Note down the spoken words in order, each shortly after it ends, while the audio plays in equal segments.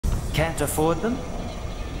Can't afford them?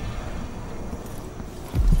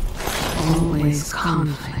 Always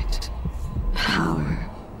conflict. Power,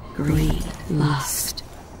 greed, lust.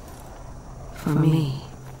 For me,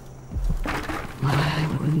 what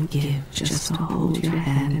I wouldn't give just to hold your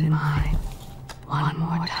hand in mine one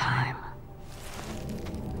more time.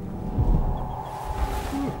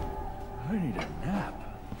 I need a nap.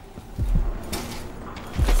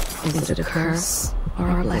 Is it a curse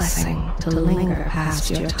or a blessing to linger past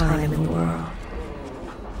your time in the world?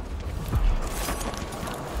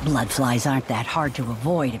 Bloodflies aren't that hard to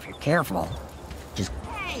avoid if you're careful. Just...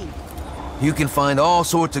 You can find all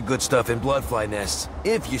sorts of good stuff in bloodfly nests,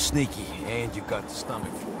 if you're sneaky and you've got the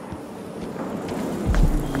stomach for it.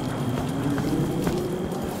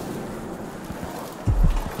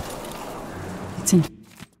 It's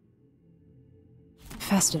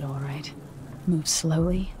infested, all right. Move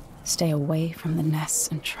slowly, stay away from the nests,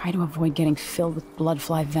 and try to avoid getting filled with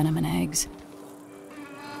bloodfly venom and eggs.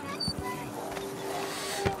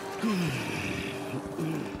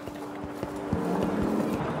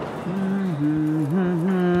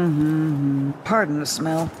 Pardon the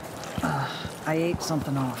smell. I ate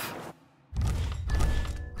something off.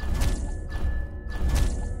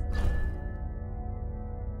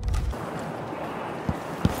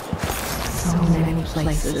 So many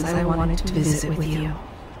places I wanted to visit with you.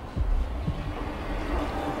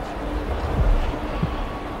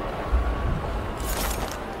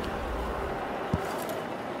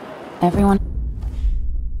 Everyone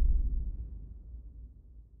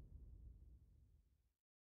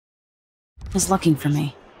is looking for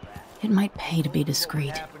me. It might pay to be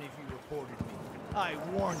discreet. I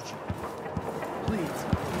warned you. Please,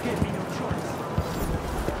 you gave me no choice.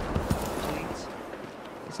 Please.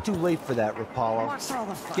 It's too late for that,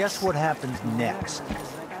 Rapallo. Guess what happens next?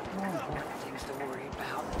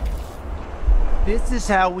 This is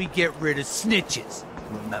how we get rid of snitches.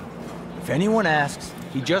 Remember, if anyone asks,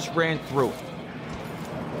 he just ran through it.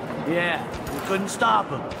 Yeah, we couldn't stop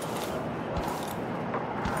him.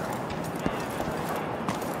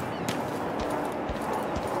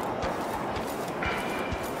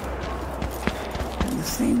 The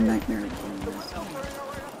same nightmare.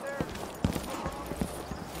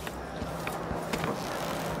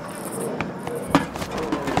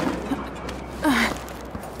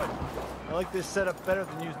 I like this setup better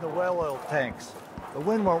than using the well oil tanks. The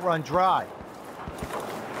wind won't run dry.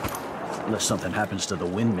 Unless something happens to the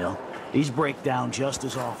windmill. These break down just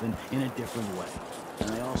as often in a different way. And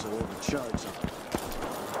they also overcharge something.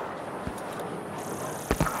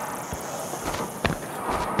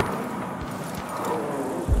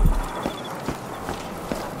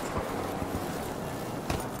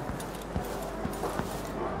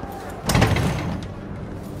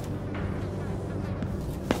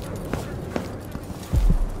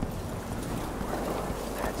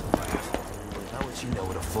 You know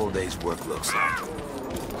what a full day's work looks like. If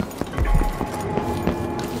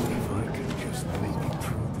I could just make it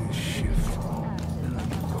through this shift, then I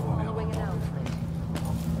could go out.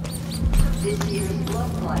 This year's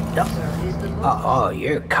bloodline, sir, is the Oh,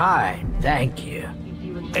 you're kind. Thank you.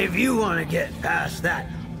 If you want to get past that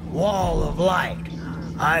wall of light,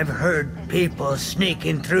 I've heard people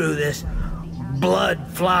sneaking through this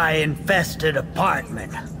blood-fly-infested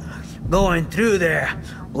apartment. Going through there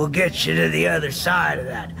will get you to the other side of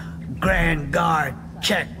that Grand Guard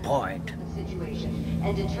checkpoint. situation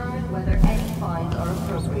and determine whether any fines are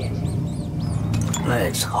appropriate.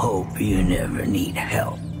 Let's hope you never need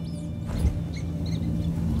help.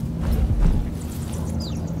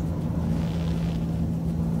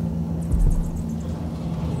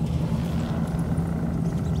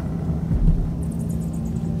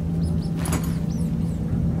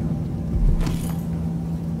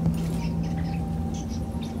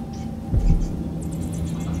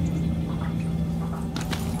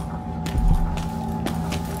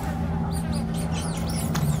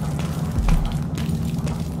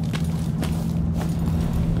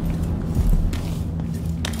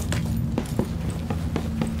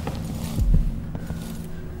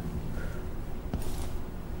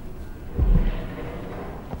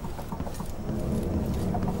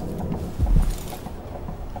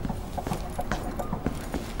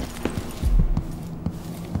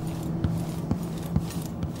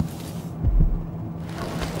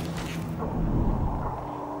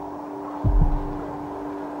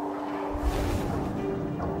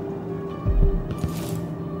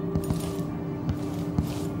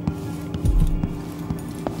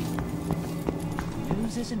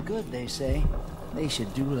 Isn't good, they say. They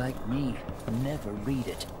should do like me, never read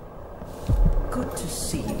it. Good to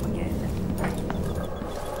see you again.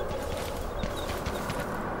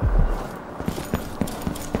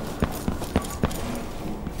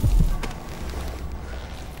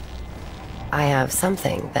 I have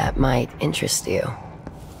something that might interest you.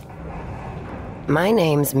 My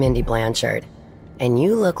name's Mindy Blanchard, and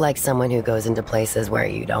you look like someone who goes into places where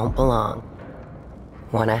you don't belong.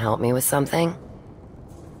 Wanna help me with something?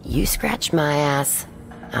 You scratch my ass,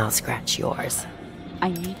 I'll scratch yours. I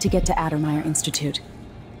need to get to Addermeyer Institute.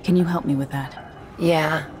 Can you help me with that?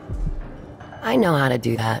 Yeah, I know how to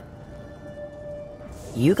do that.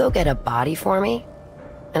 You go get a body for me,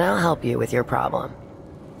 and I'll help you with your problem.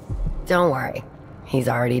 Don't worry, he's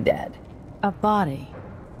already dead. A body?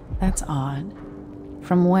 That's odd.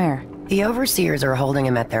 From where? The overseers are holding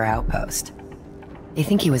him at their outpost. They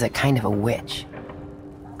think he was a kind of a witch.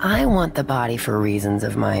 I want the body for reasons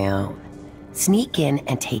of my own. Sneak in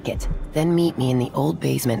and take it, then meet me in the old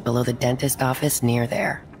basement below the dentist office near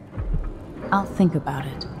there. I'll think about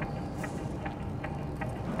it.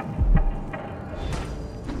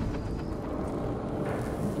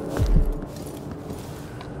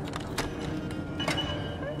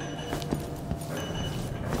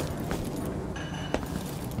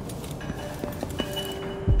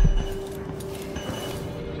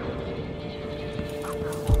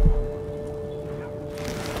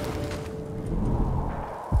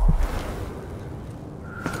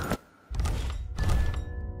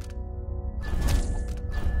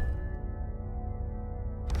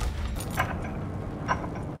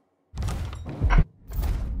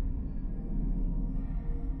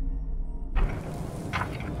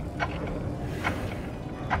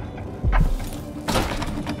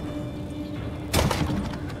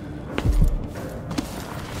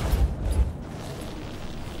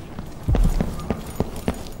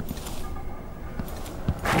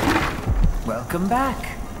 Welcome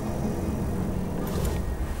back.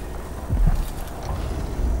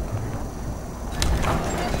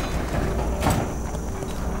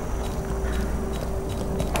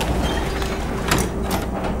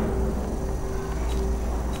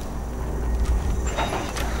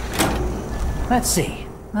 Let's see.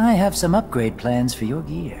 I have some upgrade plans for your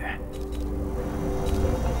gear.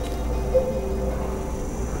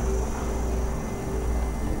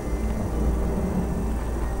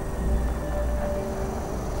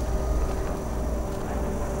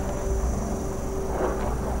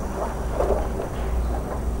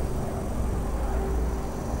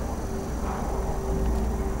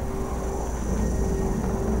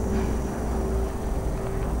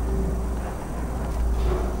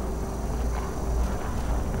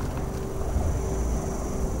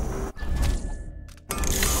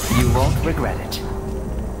 You won't regret it.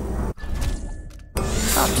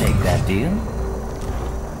 I'll take that deal.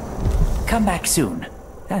 Come back soon.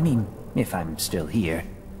 I mean, if I'm still here.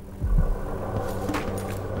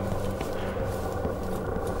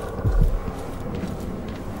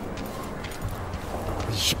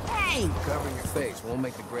 Hey! Covering your face won't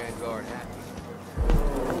make the Grand Guard happy.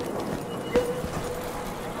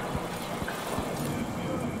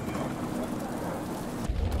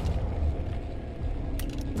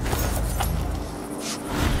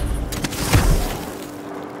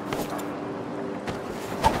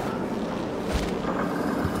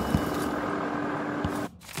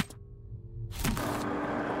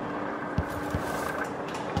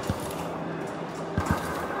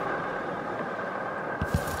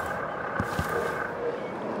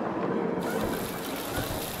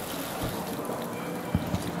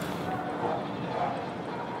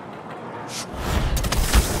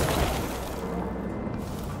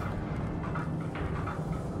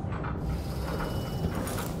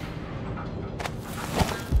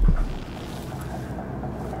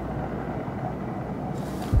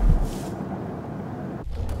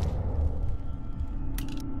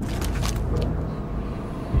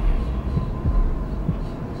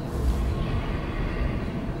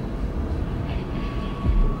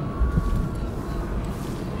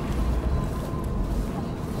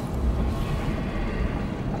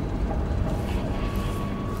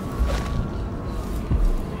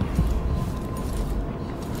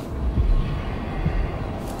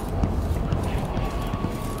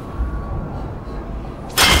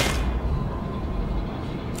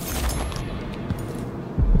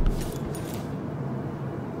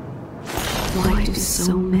 Why do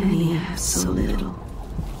so many have so little?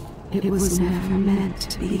 It was never meant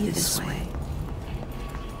to be this way.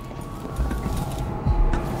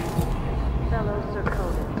 Fellow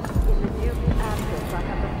Circonans, in the Duke's absence, I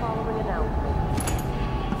have the following announcement.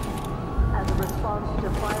 As a response to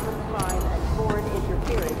violent crime and foreign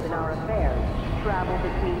interference in our affairs, travel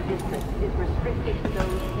between districts is restricted to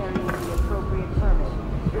those carrying the appropriate permit,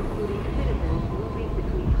 including citizens moving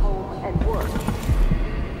between home and work.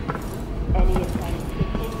 Any attempts to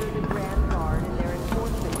hinder the Grand Guard in their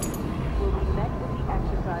enforcement will be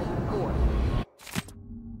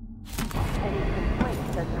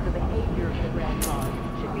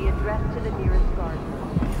rest to the nearest garden.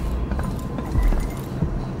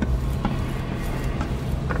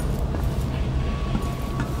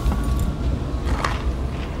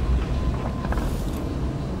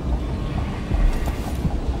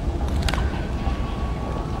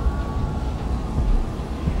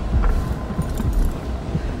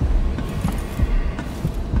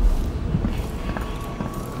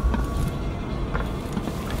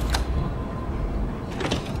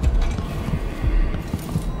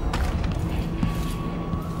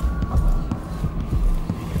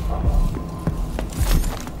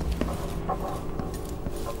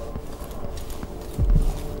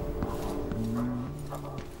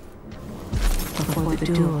 Before the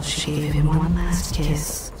duel, she gave him one last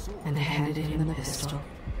kiss and handed him the pistol.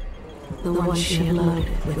 The one she had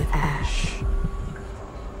loaded with ash.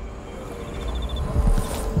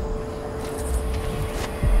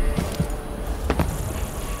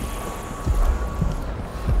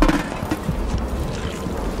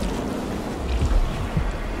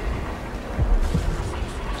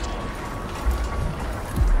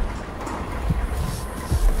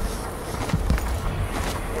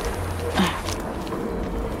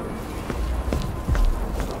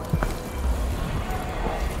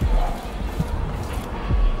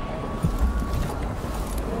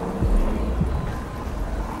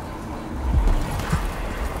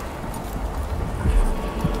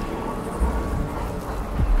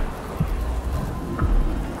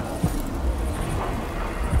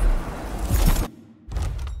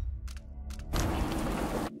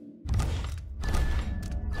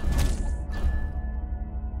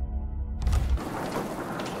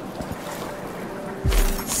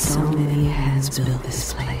 So many hands built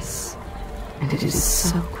this place, and it is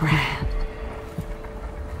so grand.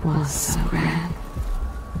 Was so grand.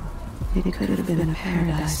 It could have been a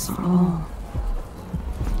paradise for all.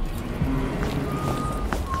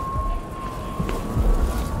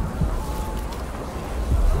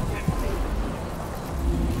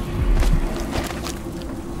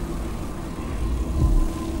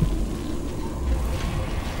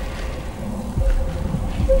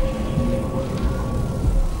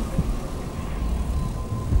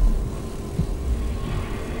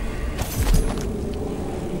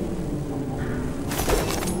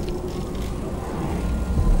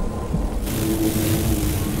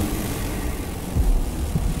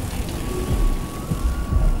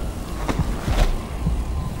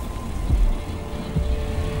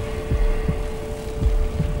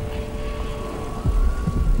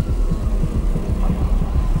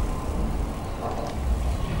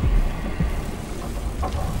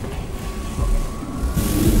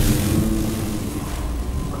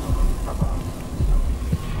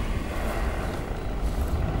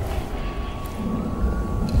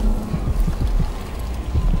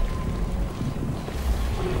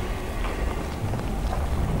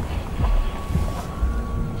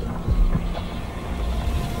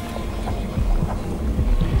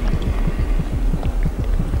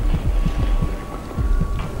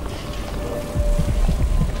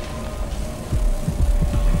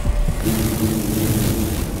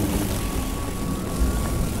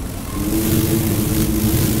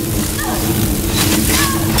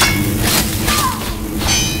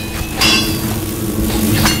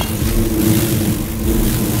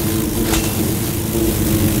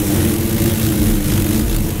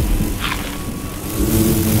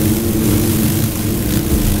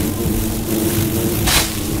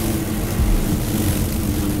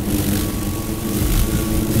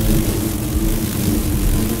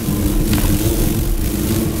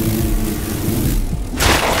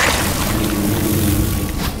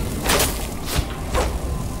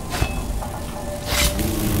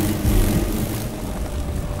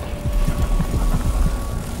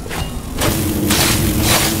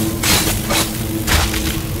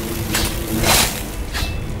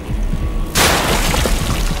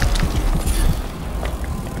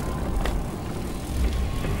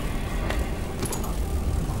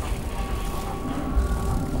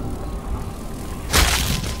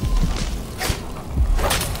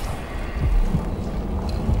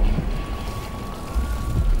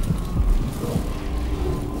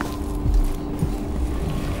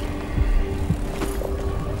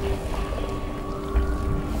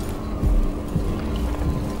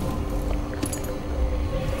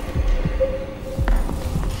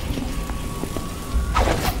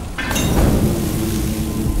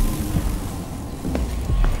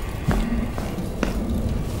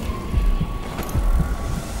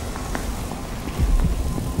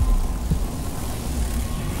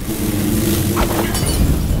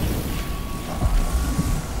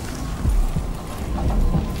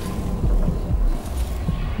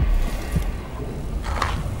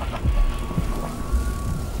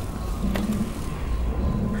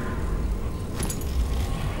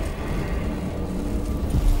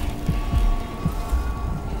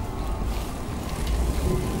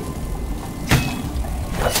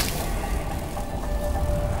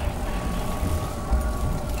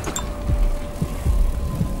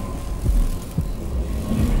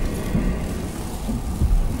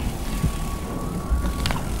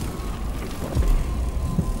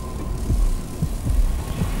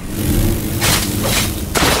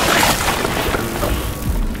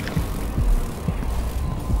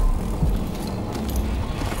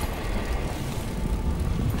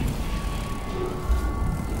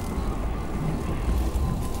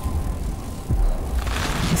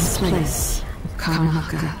 place,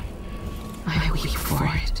 Karnaka. I weep for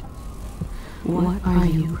it. What are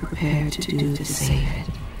you prepared to do to save it?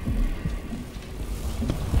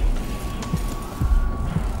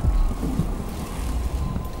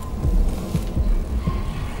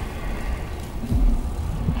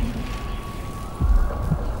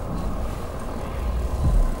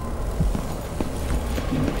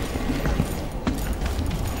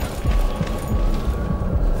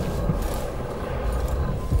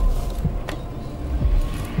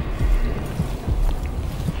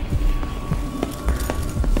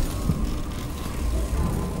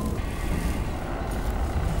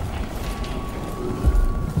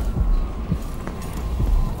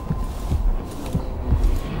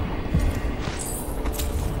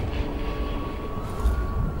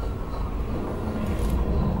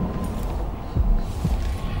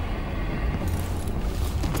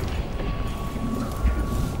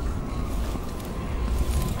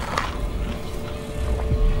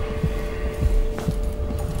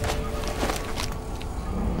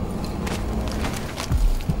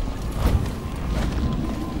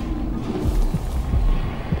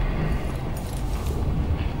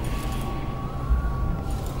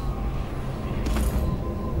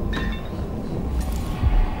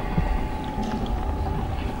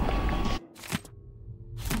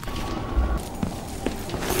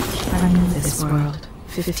 This world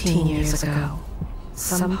 15 years ago.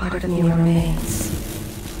 Some part of me remains,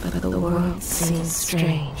 but the world seems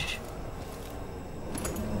strange.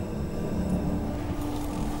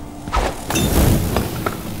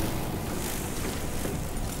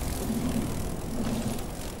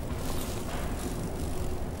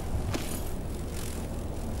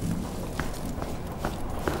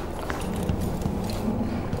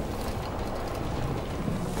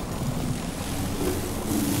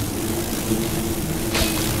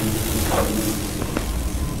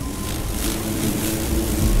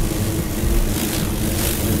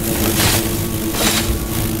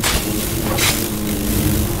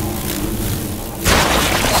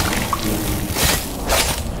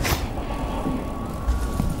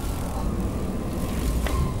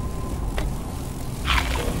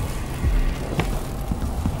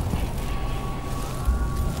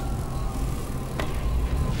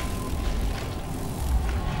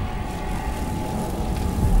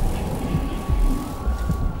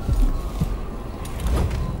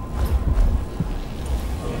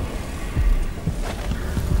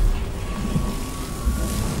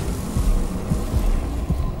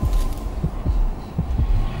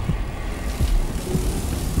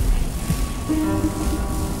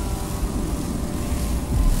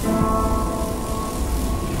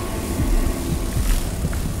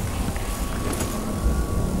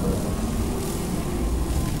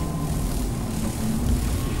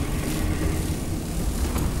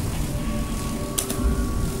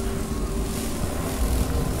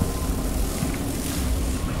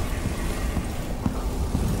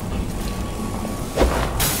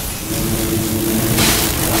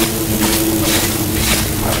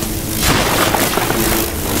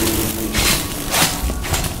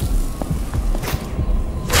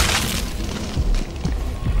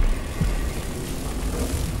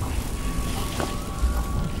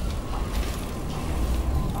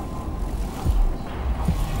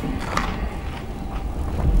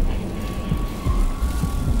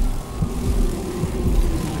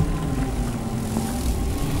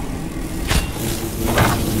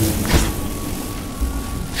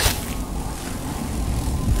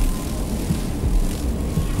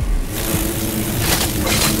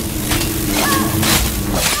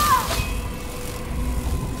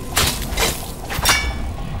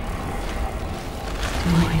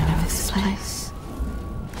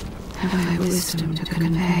 Wisdom to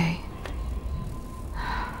convey.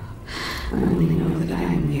 I only know that I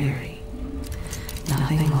am weary.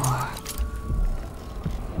 Nothing more.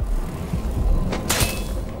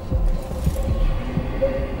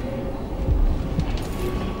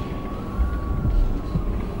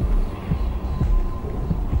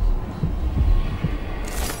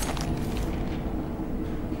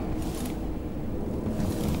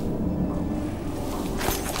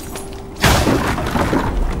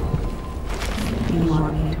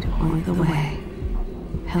 The way,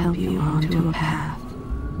 help you onto a path.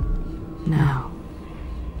 Now,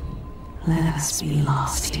 let us be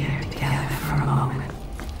lost here together for a moment.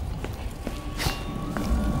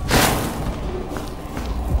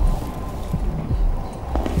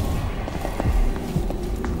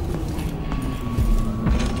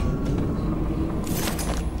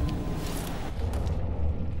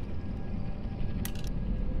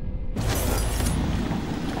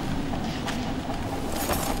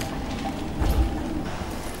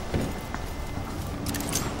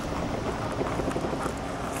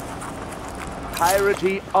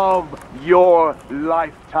 entirety of your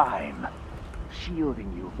lifetime,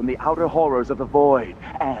 shielding you from the outer horrors of the void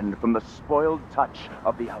and from the spoiled touch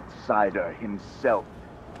of the outsider himself.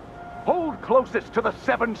 Hold closest to the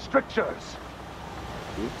 7 strictures.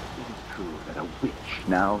 If it is true that a witch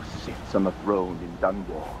now sits on the throne in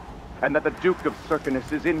Dunwall, and that the Duke of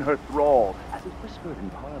Circinus is in her thrall, as is whispered in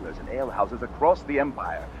parlors and alehouses across the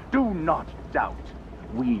Empire, do not doubt.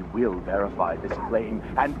 We will verify this claim,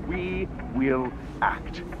 and we will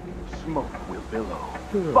act. Smoke will billow.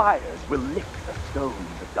 Fires will lick the stones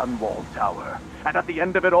of Dunwall Tower. And at the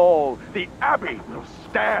end of it all, the Abbey will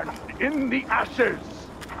stand in the ashes.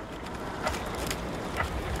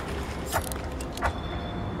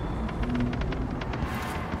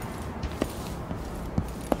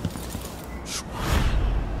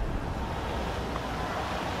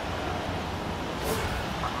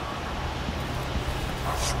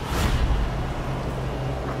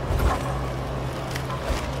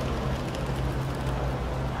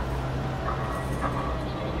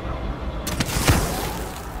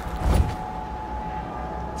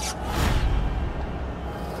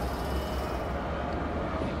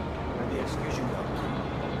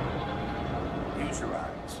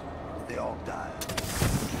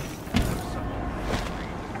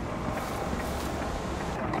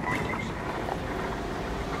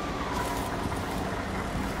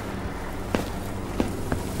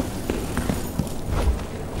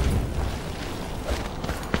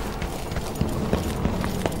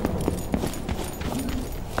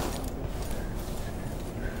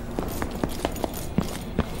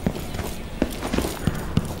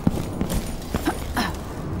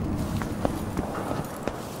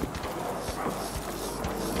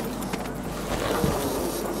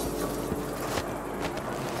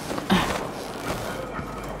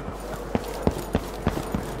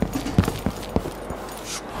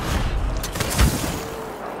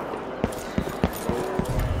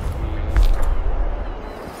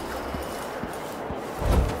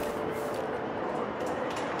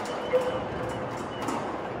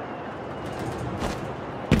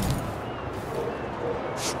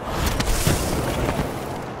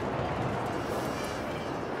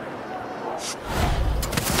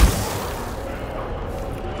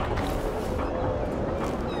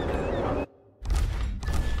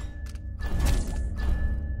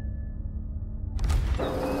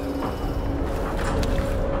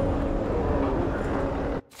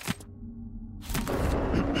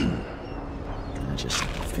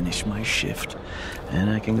 Finish my shift, and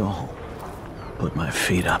I can go home. Put my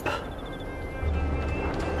feet up.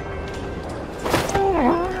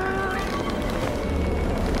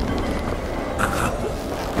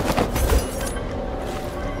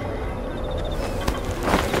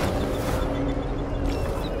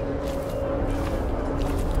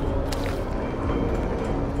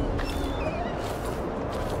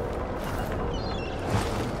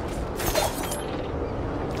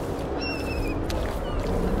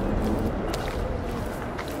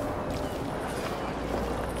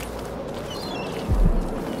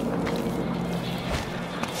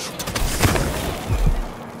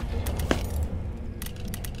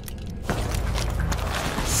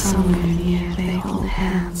 Somewhere near, they hold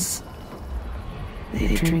hands.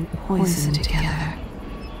 They drink poison together.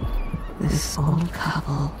 This old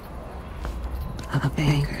couple. A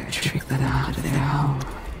banker tricked them out of their home.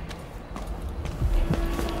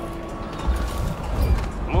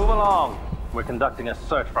 Move along. We're conducting a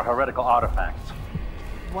search for heretical artifacts.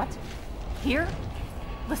 What? Here?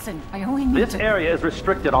 Listen, I only need This area is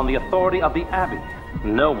restricted on the authority of the Abbey.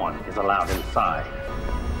 No one is allowed inside.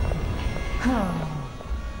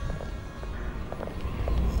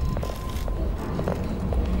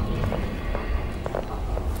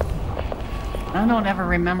 I don't ever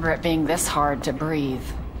remember it being this hard to breathe.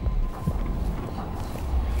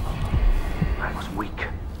 I was weak.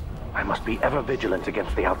 I must be ever vigilant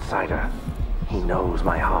against the outsider. He knows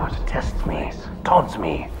my heart, tests me, taunts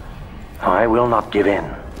me. I will not give in.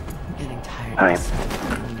 I'm getting tired of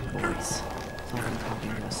this voice. It's like I'm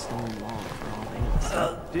talking to a stone wall for all they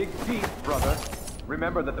listen. Dig deep, brother.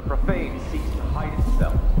 Remember that the profane seeks to hide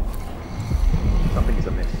itself. Something is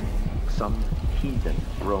amiss. Some heathen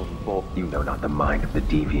grown bold. You know not the mind of the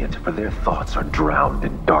deviant, for their thoughts are drowned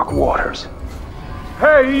in dark waters.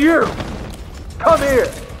 Hey, you! Come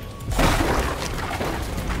here!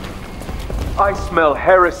 I smell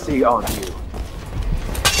heresy on you.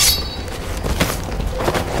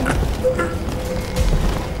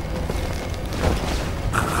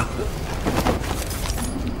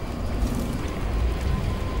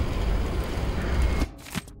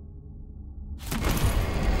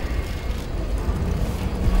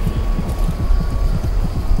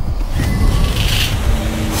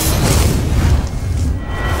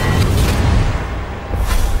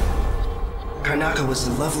 Arnaka was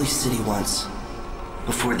a lovely city once,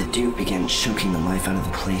 before the Duke began choking the life out of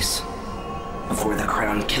the place, before the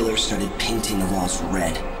Crown Killer started painting the walls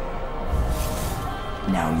red.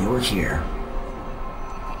 Now you're here,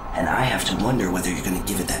 and I have to wonder whether you're gonna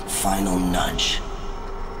give it that final nudge,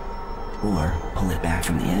 or pull it back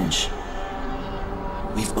from the edge.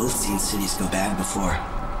 We've both seen cities go bad before.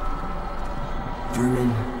 Vermin,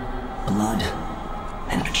 blood,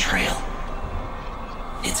 and betrayal.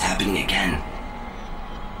 It's happening again.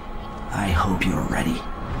 I hope you're ready.